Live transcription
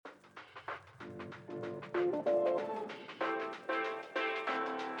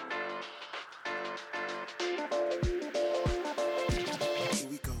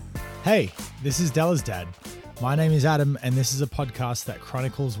Hey, this is Della's dad. My name is Adam, and this is a podcast that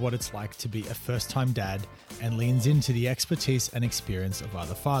chronicles what it's like to be a first-time dad and leans into the expertise and experience of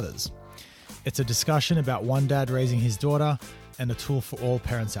other fathers. It's a discussion about one dad raising his daughter and a tool for all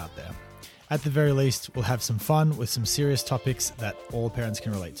parents out there. At the very least, we'll have some fun with some serious topics that all parents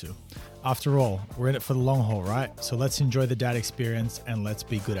can relate to. After all, we're in it for the long haul, right? So let's enjoy the dad experience and let's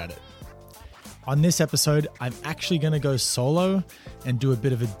be good at it. On this episode, I'm actually going to go solo and do a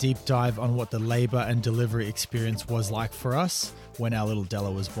bit of a deep dive on what the labor and delivery experience was like for us when our little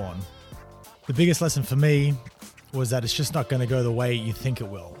Della was born. The biggest lesson for me was that it's just not going to go the way you think it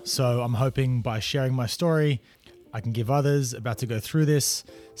will. So I'm hoping by sharing my story, I can give others about to go through this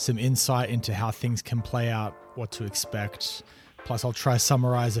some insight into how things can play out, what to expect. Plus, I'll try to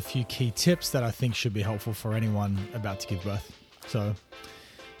summarize a few key tips that I think should be helpful for anyone about to give birth. So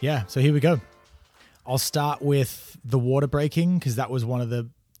here we go. I'll start with the water breaking because that was one of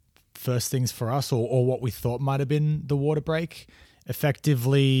the first things for us, or what we thought might have been the water break.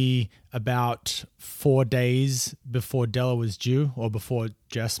 Effectively, about 4 days before Della was due, or before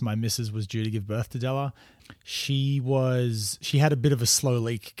Jess, my missus, was due to give birth to Della, she had a bit of a slow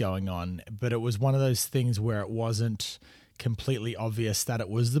leak going on, but it was one of those things where it wasn't completely obvious that it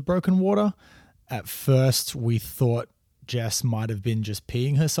was the broken water. At first, we thought Jess might have been just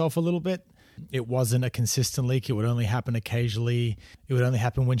peeing herself a little bit. It wasn't a consistent leak. It would only happen occasionally. It would only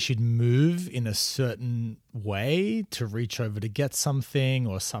happen when she'd move in a certain way to reach over to get something,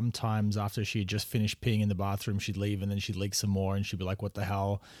 or sometimes after she had just finished peeing in the bathroom, she'd leave and then she'd leak some more and she'd be like, what the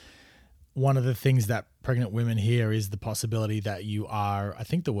hell? One of the things that pregnant women hear is the possibility that you are, I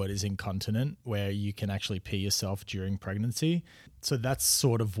think the word is incontinent, where you can actually pee yourself during pregnancy. So that's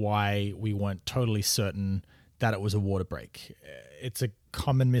sort of why we weren't totally certain that it was a water break. It's a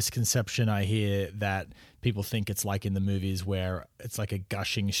common misconception I hear that people think it's like in the movies where it's like a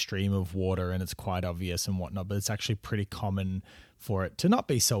gushing stream of water and it's quite obvious and whatnot, but it's actually pretty common for it to not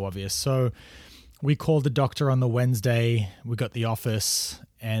be so obvious. So we called the doctor on the Wednesday, we got the office,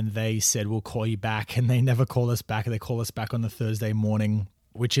 and they said, we'll call you back. And they never call us back. They call us back on the Thursday morning,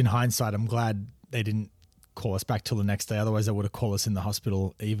 which in hindsight, I'm glad they didn't call us back till the next day. Otherwise, they would have called us in the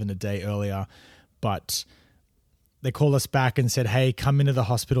hospital even a day earlier. But they called us back and said, hey, come into the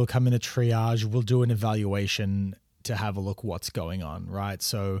hospital, come into triage. We'll do an evaluation to have a look what's going on, right?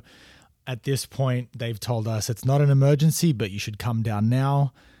 So at this point, they've told us it's not an emergency, but you should come down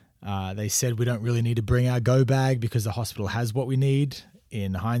now. They said we don't really need to bring our go bag because the hospital has what we need.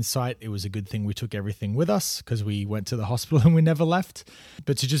 In hindsight, it was a good thing we took everything with us because we went to the hospital and we never left.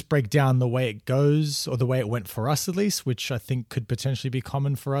 But to just break down the way it goes, or the way it went for us at least, which I think could potentially be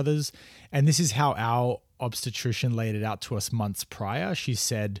common for others. And this is how our obstetrician laid it out to us months prior. She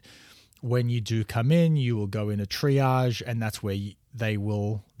said, when you do come in, you will go in a triage, and that's where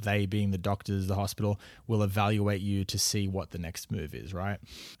they being the doctors, the hospital, will evaluate you to see what the next move is, right?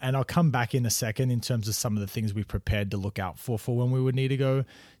 And I'll come back in a second in terms of some of the things we prepared to look out for when we would need to go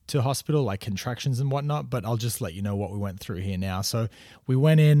to hospital, like contractions and whatnot, but I'll just let you know what we went through here now. So we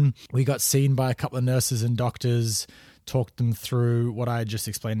went in, we got seen by a couple of nurses and doctors, talked them through what I had just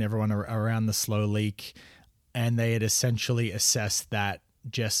explained to everyone around the slow leak, and they had essentially assessed that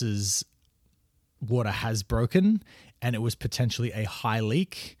Jess's water has broken, and it was potentially a high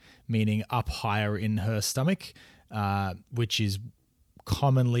leak, meaning up higher in her stomach, which is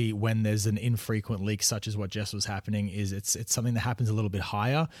commonly when there's an infrequent leak, such as what Jess was happening, is it's something that happens a little bit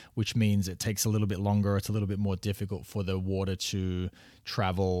higher, which means it takes a little bit longer. It's a little bit more difficult for the water to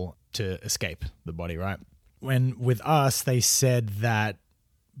travel to escape the body, right? When with us, they said that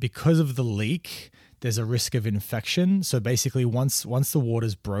because of the leak, there's a risk of infection. So basically, once the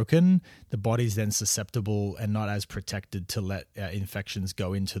water's broken, the body's then susceptible and not as protected to let infections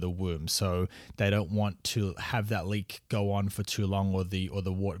go into the womb. So they don't want to have that leak go on for too long, or the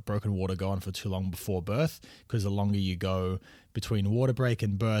broken water go on for too long before birth, because the longer you go between water break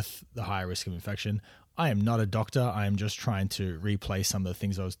and birth, the higher risk of infection. I am not a doctor. I am just trying to replay some of the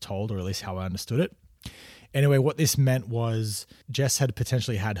things I was told, or at least how I understood it. Anyway, what this meant was Jess had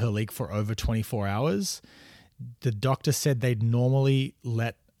potentially had her leak for over 24 hours. The doctor said they'd normally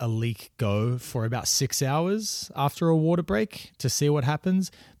let a leak go for about 6 hours after a water break to see what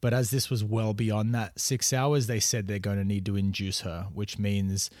happens. But as this was well beyond that 6 hours, they said they're going to need to induce her, which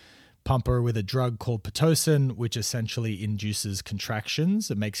means pump her with a drug called Pitocin, which essentially induces contractions.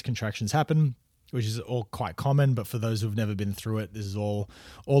 It makes contractions happen, which is all quite common. But for those who've never been through it, this is all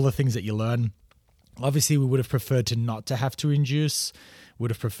the things that you learn. Obviously, we would have preferred to not to have to induce,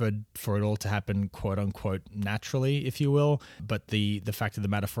 would have preferred for it all to happen, quote unquote, naturally, if you will. But the fact of the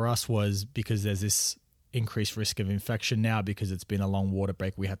matter for us was, because there's this increased risk of infection. Now, because it's been a long water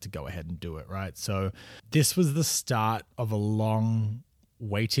break, we had to go ahead and do it, right? So this was the start of a long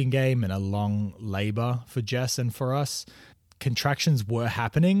waiting game and a long labor for Jess and for us. Contractions were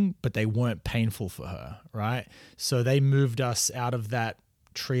happening, but they weren't painful for her, right? So they moved us out of that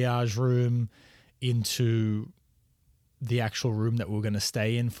triage room into the actual room that we were going to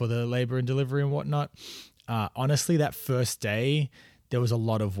stay in for the labor and delivery and whatnot. Honestly, that first day, there was a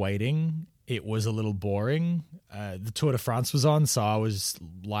lot of waiting. It was a little boring. The Tour de France was on, so I was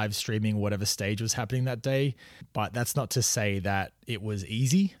live streaming whatever stage was happening that day. But that's not to say that it was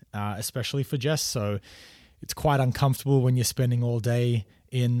easy, especially for Jess. So it's quite uncomfortable when you're spending all day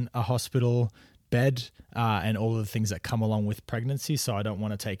in a hospital bed and all of the things that come along with pregnancy. So I don't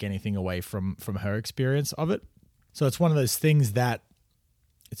want to take anything away from her experience of it. So it's one of those things that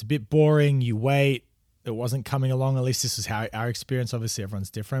it's a bit boring. You wait. It wasn't coming along. At least this is how our experience. Obviously, everyone's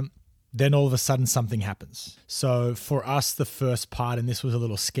different. Then all of a sudden something happens. So for us, the first part, and this was a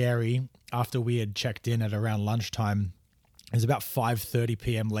little scary, after we had checked in at around lunchtime, it was about 5:30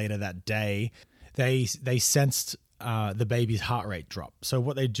 p.m. later that day, they sensed the baby's heart rate drop. So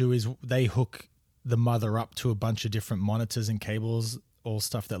what they do is they hook the mother up to a bunch of different monitors and cables, all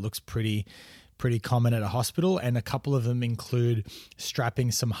stuff that looks pretty common at a hospital, and a couple of them include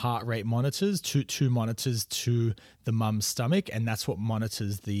strapping some heart rate monitors, two monitors to the mum's stomach, and that's what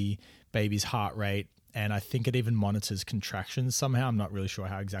monitors the baby's heart rate, and I think it even monitors contractions somehow. I'm not really sure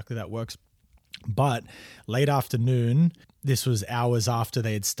how exactly that works. But late afternoon, this was hours after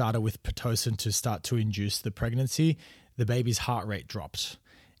they had started with Pitocin to start to induce the pregnancy, the baby's heart rate dropped,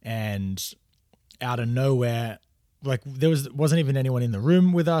 and out of nowhere, like wasn't even anyone in the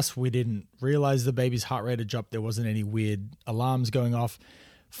room with us. We didn't realize the baby's heart rate had dropped. There wasn't any weird alarms going off.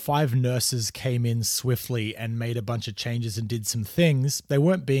 5 nurses came in swiftly and made a bunch of changes and did some things. They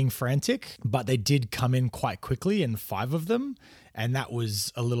weren't being frantic, but they did come in quite quickly, and 5 of them. And that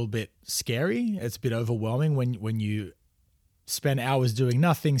was a little bit scary. It's a bit overwhelming when you spend hours doing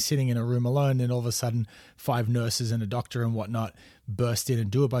nothing, sitting in a room alone, and all of a sudden 5 nurses and a doctor and whatnot burst in and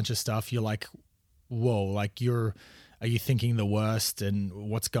do a bunch of stuff. You're like, whoa, like are you thinking the worst and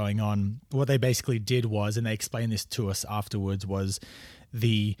what's going on? What they basically did was, and they explained this to us afterwards, was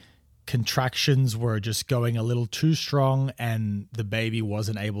the contractions were just going a little too strong and the baby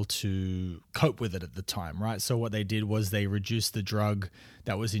wasn't able to cope with it at the time, right? So what they did was they reduced the drug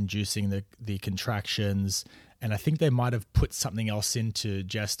that was inducing the contractions, and I think they might have put something else into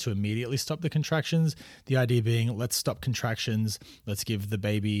Jess to immediately stop the contractions. The idea being, let's stop contractions, let's give the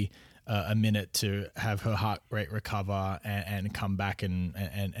baby a minute to have her heart rate recover and come back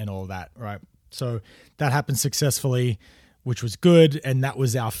and all that, right? So that happened successfully, which was good. And that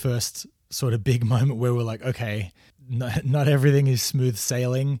was our first sort of big moment where we're like, okay, not everything is smooth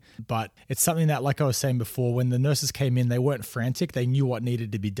sailing, but it's something that, like I was saying before, when the nurses came in, they weren't frantic. They knew what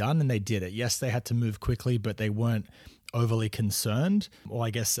needed to be done and they did it. Yes, they had to move quickly, but they weren't overly concerned. Well, I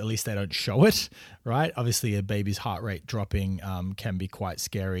guess at least they don't show it, right? Obviously, a baby's heart rate dropping can be quite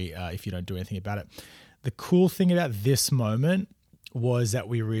scary if you don't do anything about it. The cool thing about this moment was that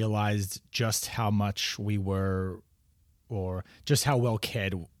we realized just how much we were, or just how well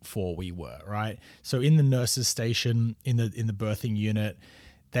cared for we were, right? So in the nurses' station, in the birthing unit,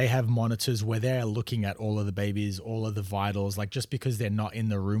 they have monitors where they're looking at all of the babies, all of the vitals. Like, just because they're not in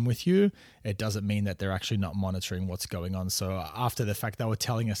the room with you, it doesn't mean that they're actually not monitoring what's going on. So after the fact, they were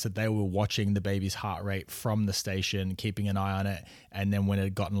telling us that they were watching the baby's heart rate from the station, keeping an eye on it. And then when it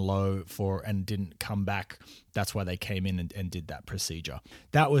had gotten low and didn't come back, that's why they came in and did that procedure.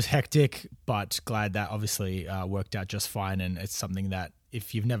 That was hectic, but glad that obviously worked out just fine. And it's something that,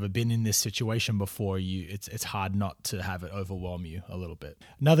 if you've never been in this situation before, it's hard not to have it overwhelm you a little bit.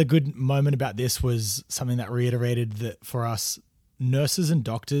 Another good moment about this was something that reiterated that for us, nurses and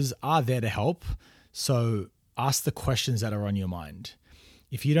doctors are there to help. So ask the questions that are on your mind.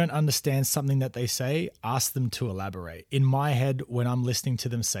 If you don't understand something that they say, ask them to elaborate. In my head, when I'm listening to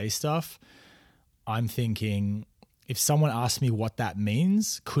them say stuff, I'm thinking, if someone asks me what that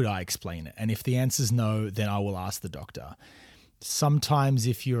means, could I explain it? And if the answer's no, then I will ask the doctor. Sometimes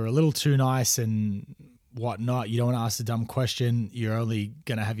if you're a little too nice and whatnot, you don't want to ask a dumb question, you're only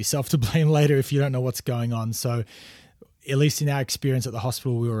going to have yourself to blame later if you don't know what's going on. So at least in our experience at the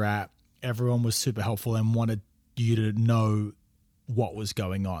hospital we were at, everyone was super helpful and wanted you to know what was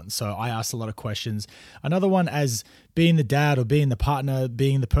going on. So I asked a lot of questions. Another one, as being the dad or being the partner,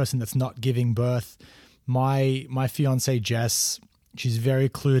 being the person that's not giving birth, my fiance Jess, she's very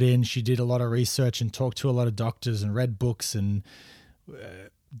clued in. She did a lot of research and talked to a lot of doctors and read books and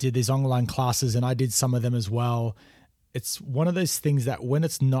did these online classes, and I did some of them as well. it's one of those things that when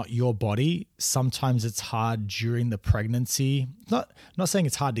it's not your body, sometimes it's hard during the pregnancy. I'm not saying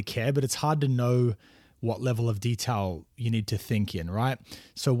it's hard to care, but it's hard to know what level of detail you need to think in, right?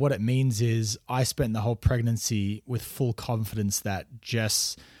 So what it means is I spent the whole pregnancy with full confidence that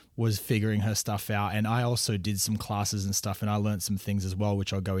Jess was figuring her stuff out. And I also did some classes and stuff, and I learned some things as well,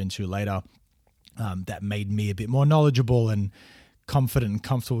 which I'll go into later, that made me a bit more knowledgeable and confident and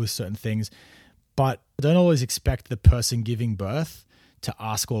comfortable with certain things. But don't always expect the person giving birth to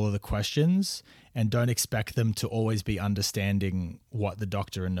ask all of the questions, and don't expect them to always be understanding what the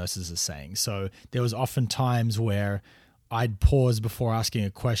doctor and nurses are saying. So there was often times where I'd pause before asking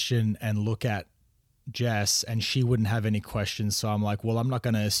a question and look at Jess, and she wouldn't have any questions. So I'm like, well, I'm not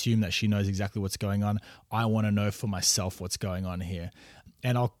going to assume that she knows exactly what's going on. I want to know for myself what's going on here.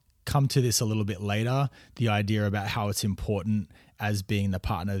 And I'll come to this a little bit later, the idea about how it's important as being the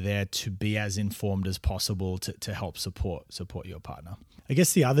partner there to be as informed as possible to help support your partner. I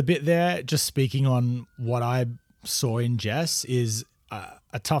guess the other bit there, just speaking on what I saw in Jess, is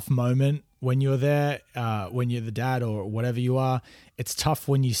a tough moment when you're there, when you're the dad or whatever you are. It's tough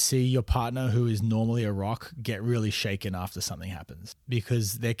when you see your partner, who is normally a rock, get really shaken after something happens,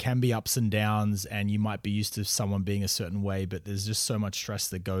 because there can be ups and downs, and you might be used to someone being a certain way, but there's just so much stress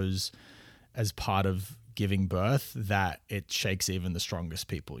that goes as part of giving birth that it shakes even the strongest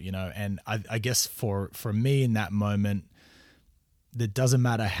people, you know? And I guess for me in that moment, it doesn't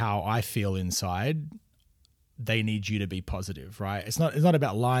matter how I feel inside, they need you to be positive, right? It's not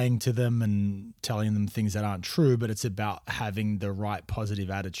about lying to them and telling them things that aren't true, but it's about having the right positive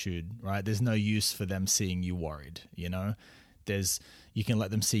attitude, right? There's no use for them seeing you worried, you know? You can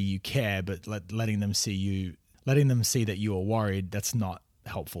let them see you care, but letting them see that you are worried, that's not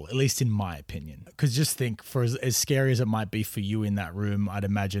helpful, at least in my opinion. Because just think, for as scary as it might be for you in that room, I'd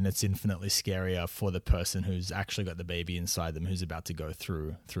imagine it's infinitely scarier for the person who's actually got the baby inside them, who's about to go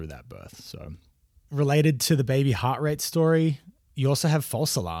through that birth. So related to the baby heart rate story, you also have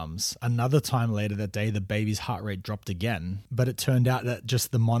false alarms. Another time later that day, the baby's heart rate dropped again, but it turned out that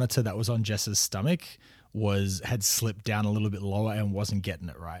just the monitor that was on Jess's stomach had slipped down a little bit lower and wasn't getting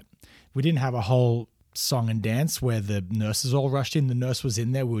it right. We didn't have a whole song and dance where the nurses all rushed in. The nurse was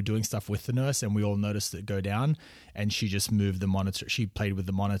in there. We were doing stuff with the nurse, and we all noticed it go down, and she just moved the monitor. She played with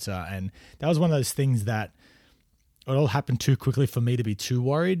the monitor, and that was one of those things that it all happened too quickly for me to be too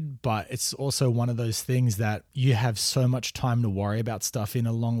worried. But it's also one of those things that you have so much time to worry about stuff in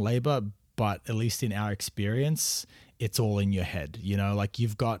a long labor, but at least in our experience, it's all in your head, you know, like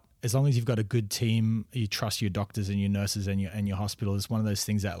as long as you've got a good team, you trust your doctors and your nurses and your hospital, it's one of those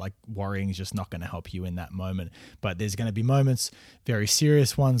things that, like, worrying is just not going to help you in that moment. But there's going to be moments, very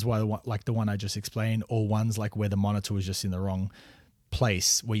serious ones, like the one I just explained, or ones like where the monitor was just in the wrong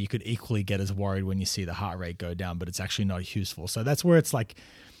place, where you could equally get as worried when you see the heart rate go down, but it's actually not useful. So that's where it's like,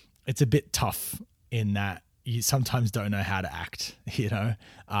 it's a bit tough in that you sometimes don't know how to act, you know,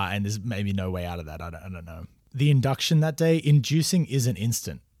 and there's maybe no way out of that. I don't know. The induction that day, inducing isn't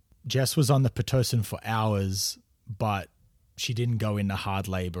instant. Jess was on the Pitocin for hours, but she didn't go into hard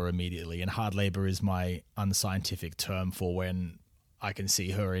labor immediately. And hard labor is my unscientific term for when I can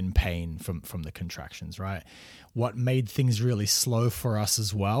see her in pain from the contractions, right? What made things really slow for us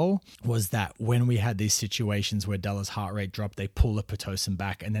as well was that when we had these situations where Della's heart rate dropped, they pull the Pitocin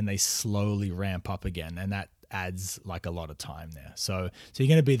back and then they slowly ramp up again. And that adds like a lot of time there. So you're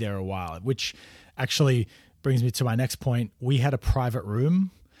going to be there a while, which actually brings me to my next point. We had a private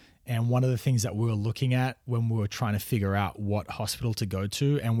room. And one of the things that we were looking at when we were trying to figure out what hospital to go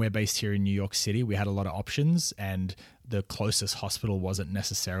to, and we're based here in New York City, we had a lot of options, and the closest hospital wasn't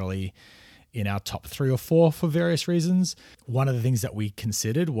necessarily in our top 3 or 4 for various reasons. One of the things that we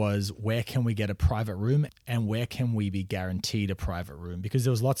considered was, where can we get a private room and where can we be guaranteed a private room? Because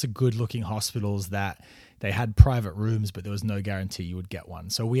there was lots of good looking hospitals that they had private rooms, but there was no guarantee you would get one.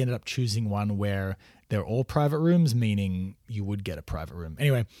 So we ended up choosing one where they're all private rooms, meaning you would get a private room.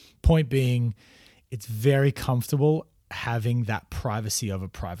 Anyway, point being, it's very comfortable having that privacy of a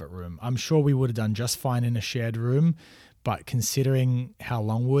private room. I'm sure we would have done just fine in a shared room, but considering how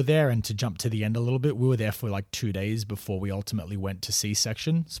long we were there, and to jump to the end a little bit, we were there for like 2 days before we ultimately went to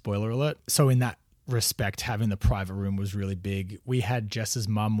C-section, spoiler alert. So in that respect, having the private room was really big. We had Jess's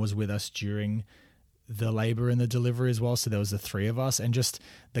mum was with us during the labor and the delivery as well. So there was the 3 of us, and just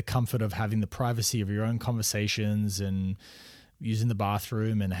the comfort of having the privacy of your own conversations and using the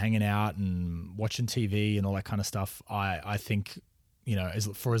bathroom and hanging out and watching TV and all that kind of stuff. I think, you know,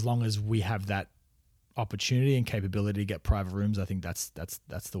 for as long as we have that opportunity and capability to get private rooms, I think that's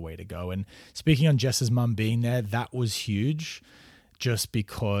the way to go. And speaking on Jess's mum being there, that was huge, just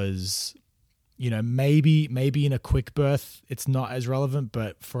because, maybe in a quick birth, it's not as relevant,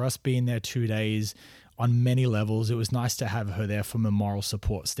 but for us being there 2 days on many levels, it was nice to have her there from a moral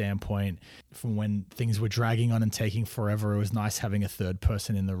support standpoint. From when things were dragging on and taking forever, it was nice having a third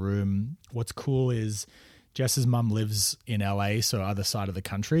person in the room. What's cool is Jess's mum lives in LA, so other side of the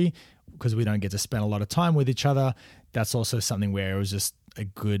country, because we don't get to spend a lot of time with each other. That's also something where it was just a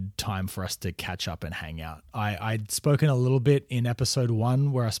good time for us to catch up and hang out. I'd spoken a little bit in episode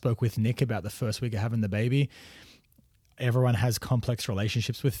 1 where I spoke with Nick about the first week of having the baby. Everyone has complex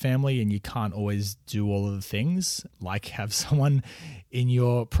relationships with family, and you can't always do all of the things, like have someone in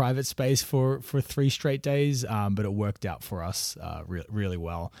your private space for 3 straight days. But it worked out for us really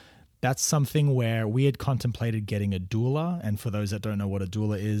well. That's something where we had contemplated getting a doula. And for those that don't know what a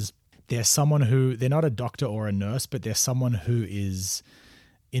doula is, they're someone who, they're not a doctor or a nurse, but they're someone who is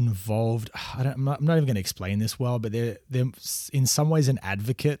involved. I'm not even going to explain this well, but they're in some ways an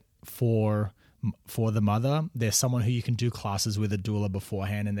advocate for the mother. They're someone who you can do classes with a doula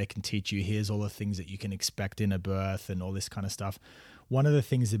beforehand, and they can teach you, here's all the things that you can expect in a birth and all this kind of stuff. One of the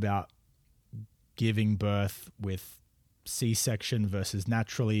things about giving birth with C-section versus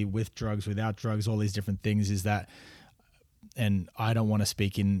naturally, with drugs, without drugs, all these different things is that, and I don't want to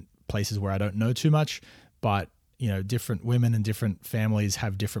speak in places where I don't know too much, but different women and different families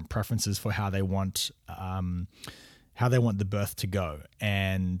have different preferences for how they want the birth to go.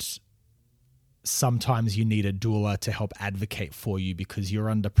 And sometimes you need a doula to help advocate for you because you're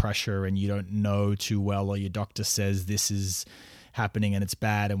under pressure and you don't know too well, or your doctor says this is happening and it's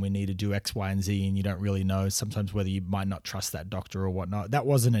bad and we need to do X, Y, and Z, and you don't really know sometimes whether you might not trust that doctor or whatnot. That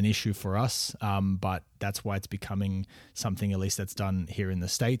wasn't an issue for us, but that's why it's becoming something, at least that's done here in the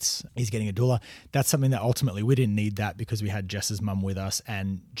States, is getting a doula. That's something that ultimately we didn't need that because we had Jess's mum with us,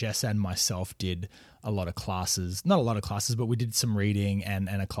 and Jess and myself did a lot of classes, not a lot of classes, but we did some reading and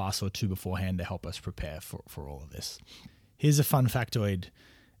a class or 2 beforehand to help us prepare for all of this. Here's a fun factoid.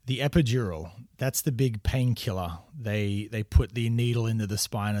 The epidural, that's the big painkiller. They put the needle into the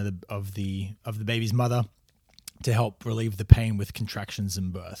spine of the baby's mother to help relieve the pain with contractions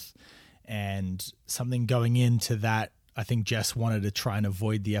and birth. And something going into that, I think Jess wanted to try and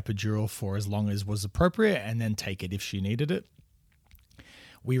avoid the epidural for as long as was appropriate and then take it if she needed it.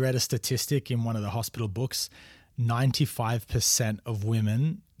 We read a statistic in one of the hospital books, 95% of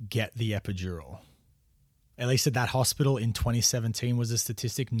women get the epidural. At least at that hospital in 2017 was a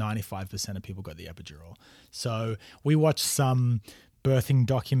statistic, 95% of people got the epidural. So we watched some birthing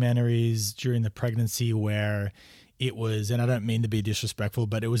documentaries during the pregnancy where it was, and I don't mean to be disrespectful,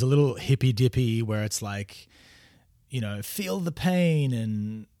 but it was a little hippy dippy where it's like, feel the pain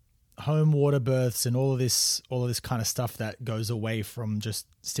and home water births and all of this kind of stuff that goes away from just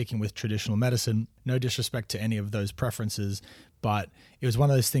sticking with traditional medicine. No disrespect to any of those preferences, but it was one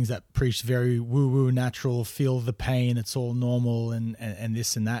of those things that preached very woo-woo, natural, feel the pain, it's all normal and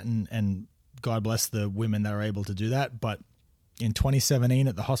this and that. And God bless the women that are able to do that. But in 2017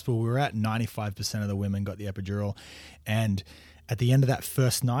 at the hospital we were at, 95% of the women got the epidural. And at the end of that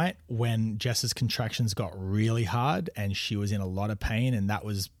first night, when Jess's contractions got really hard and she was in a lot of pain, and that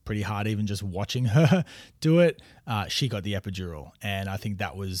was pretty hard even just watching her do it, she got the epidural. And I think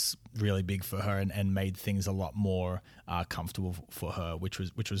that was really big for her and made things a lot more comfortable for her, which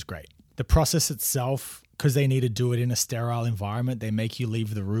was great. The process itself, because they need to do it in a sterile environment, they make you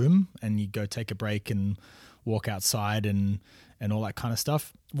leave the room and you go take a break and walk outside and all that kind of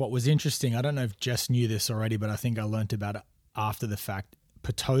stuff. What was interesting, I don't know if Jess knew this already, but I think I learned about it after the fact.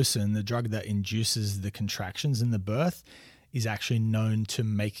 Pitocin, the drug that induces the contractions in the birth, is actually known to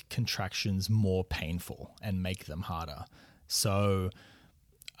make contractions more painful and make them harder. So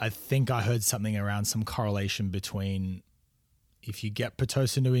I think I heard something around some correlation between, if you get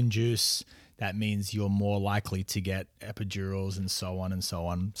Pitocin to induce, that means you're more likely to get epidurals and so on and so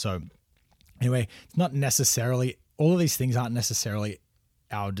on. So anyway, it's not necessarily, all of these things aren't necessarily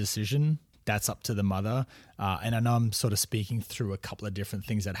our decision. That's up to the mother. And I know I'm sort of speaking through a couple of different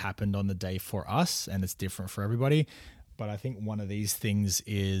things that happened on the day for us, and it's different for everybody. But I think one of these things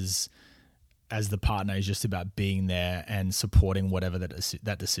is, as the partner, is just about being there and supporting whatever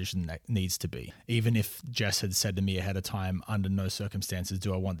that decision that needs to be. Even if Jess had said to me ahead of time, under no circumstances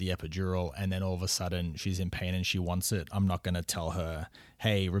do I want the epidural, and then all of a sudden she's in pain and she wants it, I'm not going to tell her,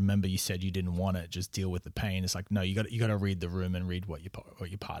 hey, remember you said you didn't want it, just deal with the pain. It's like, no, you got to read the room and read what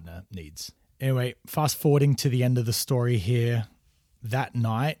your partner needs. Anyway, fast forwarding to the end of the story here, that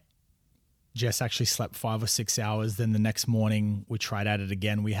night, Jess actually slept 5 or 6 hours. Then the next morning we tried at it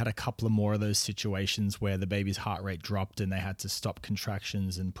again. We had a couple of more of those situations where the baby's heart rate dropped and they had to stop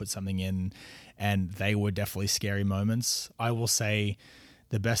contractions and put something in, and they were definitely scary moments. I will say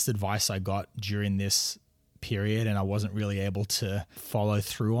the best advice I got during this period, and I wasn't really able to follow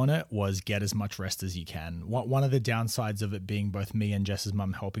through on it, was get as much rest as you can. One of the downsides of it being both me and Jess's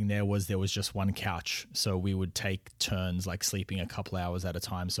mum helping there was just one couch. So we would take turns like sleeping a couple hours at a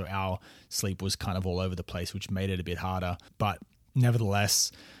time. So our sleep was kind of all over the place, which made it a bit harder. But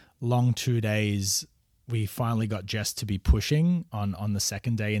nevertheless, long 2 days, we finally got Jess to be pushing on the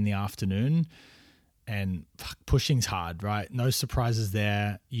second day in the afternoon. And pushing's hard, right? No surprises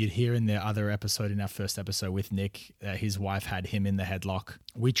there. You'd hear in the other episode, in our first episode with Nick, his wife had him in the headlock.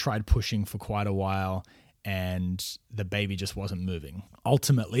 We tried pushing for quite a while and the baby just wasn't moving.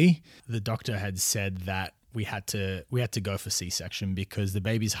 Ultimately, the doctor had said that we had to go for C-section because the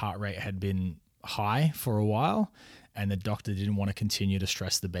baby's heart rate had been high for a while and the doctor didn't want to continue to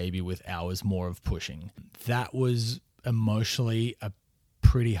stress the baby with hours more of pushing. That was emotionally a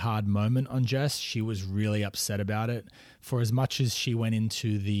pretty hard moment on Jess. She was really upset about it. For as much as she went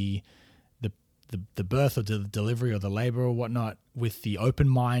into the birth or the delivery or the labor or whatnot with the open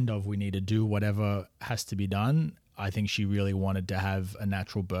mind of we need to do whatever has to be done, I think she really wanted to have a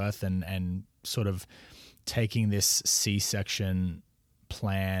natural birth and sort of taking this C-section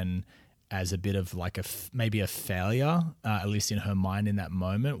plan as a bit of like maybe a failure, at least in her mind in that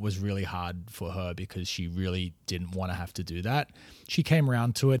moment, was really hard for her because she really didn't want to have to do that. She came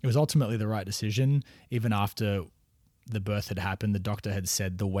around to it. It was ultimately the right decision. Even after the birth had happened, the doctor had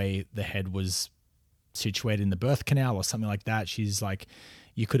said the way the head was situated in the birth canal or something like that, she's like,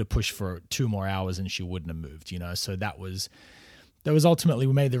 you could have pushed for 2 more hours and she wouldn't have moved, so that was ultimately,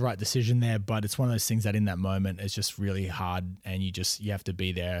 we made the right decision there, but it's one of those things that in that moment is just really hard and you have to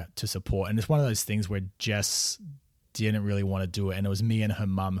be there to support. And it's one of those things where Jess didn't really want to do it. And it was me and her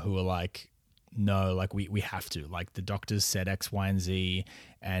mum who were like, no, like we have to, like the doctors said X, Y, and Z,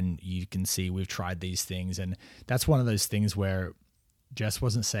 and you can see we've tried these things. And that's one of those things where Jess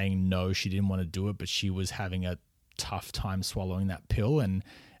wasn't saying no, she didn't want to do it, but she was having a tough time swallowing that pill. And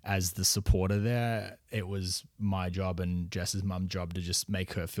as the supporter there, it was my job and Jess's mum's job to just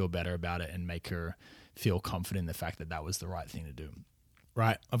make her feel better about it and make her feel confident in the fact that that was the right thing to do.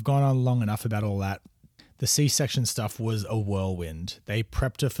 Right, I've gone on long enough about all that. The C-section stuff was a whirlwind. They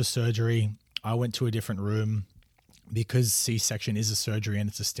prepped her for surgery. I went to a different room because C-section is a surgery and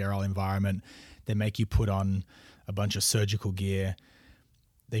it's a sterile environment. They make you put on a bunch of surgical gear.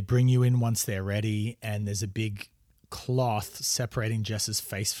 They bring you in once they're ready and there's a big cloth separating Jess's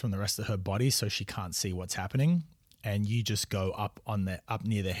face from the rest of her body so she can't see what's happening, and you just go up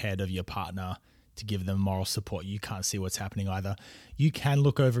near the head of your partner to give them moral support. You can't see what's happening either. You can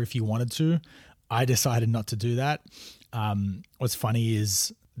look over if you wanted to. I decided not to do that. What's funny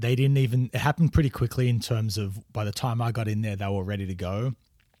is it happened pretty quickly in terms of by the time I got in there, they were ready to go.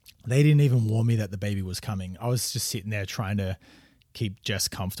 They didn't even warn me that the baby was coming. I was just sitting there trying to keep Jess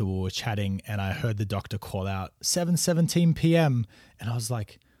comfortable. We're chatting and I heard the doctor call out 7:17 p.m. and I was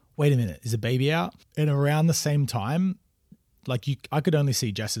like, wait a minute, is the baby out? And around the same time, I could only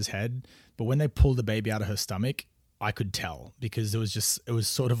see Jess's head, but when they pulled the baby out of her stomach, I could tell because it was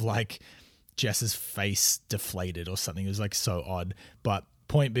sort of like Jess's face deflated or something. It was like so odd. But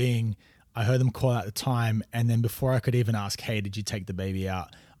point being, I heard them call out the time, and then before I could even ask, hey, did you take the baby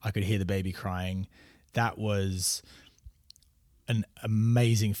out? I could hear the baby crying. That was an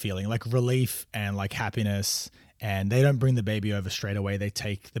amazing feeling, like relief and like happiness. And they don't bring the baby over straight away. They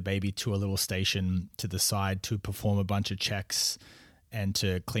take the baby to a little station to the side to perform a bunch of checks and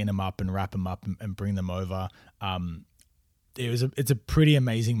to clean them up and wrap them up and bring them over. It's a pretty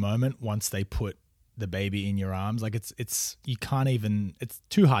amazing moment once they put the baby in your arms. Like it's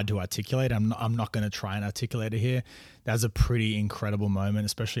too hard to articulate. I'm not going to try and articulate it here. That's a pretty incredible moment,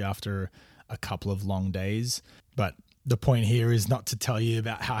 especially after a couple of long days. But the point here is not to tell you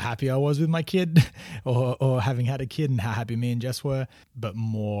about how happy I was with my kid or having had a kid and how happy me and Jess were, but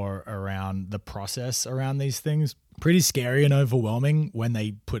more around the process around these things. Pretty scary and overwhelming when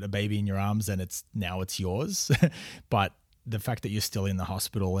they put a baby in your arms and it's yours. But the fact that you're still in the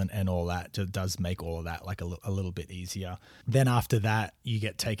hospital and all that does make all of that like a little bit easier. Then after that, you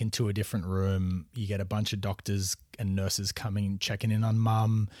get taken to a different room. You get a bunch of doctors and nurses coming, checking in on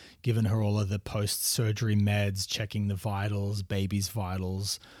mum, giving her all of the post-surgery meds, checking the vitals, baby's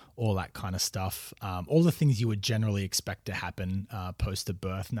vitals, all that kind of stuff. All the things you would generally expect to happen post a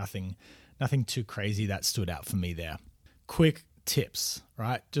birth. Nothing too crazy that stood out for me there. Quick tips,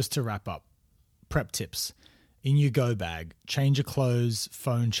 right? Just to wrap up. Prep tips. In your go bag, change your clothes,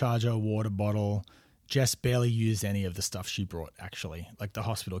 phone charger, water bottle. Jess barely used any of the stuff she brought, actually. Like the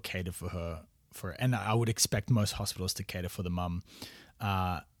hospital catered for her. And I would expect most hospitals to cater for the mum.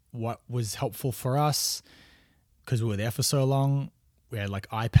 What was helpful for us, because we were there for so long, We had like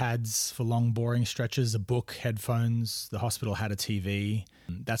iPads for long, boring stretches, a book, headphones. The hospital had a TV.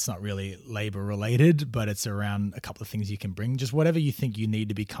 That's not really labor related, but it's around a couple of things you can bring. Just whatever you think you need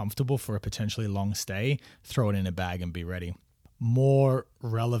to be comfortable for a potentially long stay, throw it in a bag and be ready. More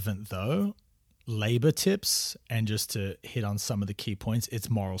relevant though, labor tips, and just to hit on some of the key points,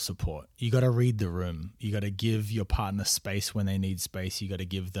 it's moral support. You got to read the room. You got to give your partner space when they need space. You got to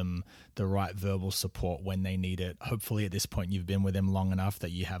give them the right verbal support when they need it. Hopefully at this point you've been with them long enough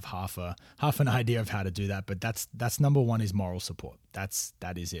that you have half an idea of how to do that. But that's number one, is moral support.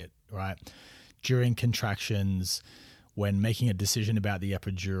 That is it, right? During contractions, when making a decision about the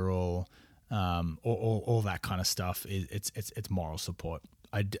epidural, all that kind of stuff, it's moral support.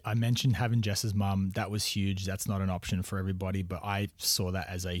 I mentioned having Jess's mum. That was huge. That's not an option for everybody, but I saw that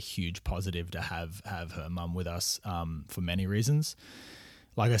as a huge positive to have her mum with us for many reasons.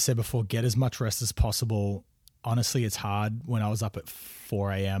 Like I said before, get as much rest as possible. Honestly, it's hard. When I was up at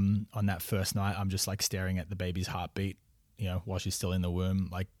 4 a.m. on that first night, I'm just like staring at the baby's heartbeat, while she's still in the womb.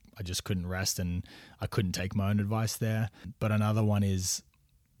 Like I just couldn't rest, and I couldn't take my own advice there. But another one is,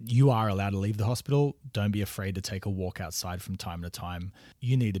 you are allowed to leave the hospital. Don't be afraid to take a walk outside from time to time.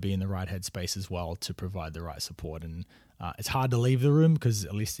 You need to be in the right headspace as well to provide the right support. And it's hard to leave the room because,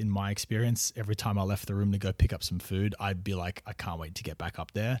 at least in my experience, every time I left the room to go pick up some food, I'd be like, I can't wait to get back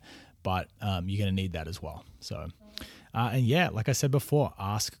up there. But you're going to need that as well. So, and yeah, like I said before,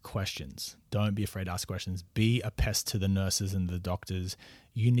 ask questions. Don't be afraid to ask questions. Be a pest to the nurses and the doctors.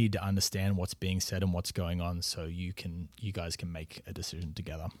 You need to understand what's being said and what's going on so you guys can make a decision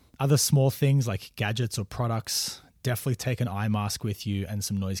together. Other small things like gadgets or products, definitely take an eye mask with you and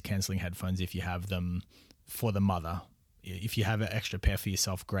some noise cancelling headphones if you have them, for the mother. If you have an extra pair for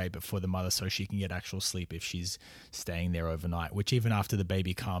yourself, great, but for the mother, so she can get actual sleep if she's staying there overnight, which even after the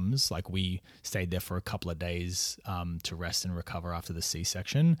baby comes, like we stayed there for a couple of days to rest and recover after the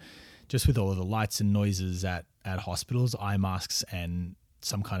C-section. Just with all of the lights and noises at hospitals, eye masks and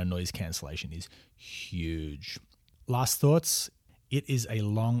some kind of noise cancellation is huge. Last thoughts. It is a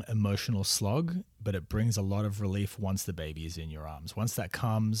long emotional slog, but it brings a lot of relief once the baby is in your arms. Once that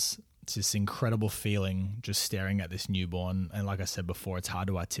comes, it's this incredible feeling just staring at this newborn. And like I said before, it's hard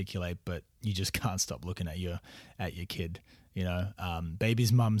to articulate, but you just can't stop looking at your kid.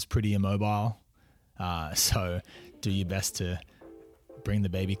 Baby's mum's pretty immobile. So do your best to bring the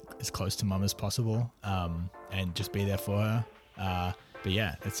baby as close to mum as possible, and just be there for her. But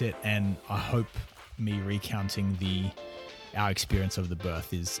yeah, that's it. And I hope me recounting our experience of the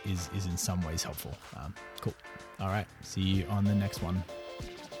birth is in some ways helpful. Cool. All right. See you on the next one.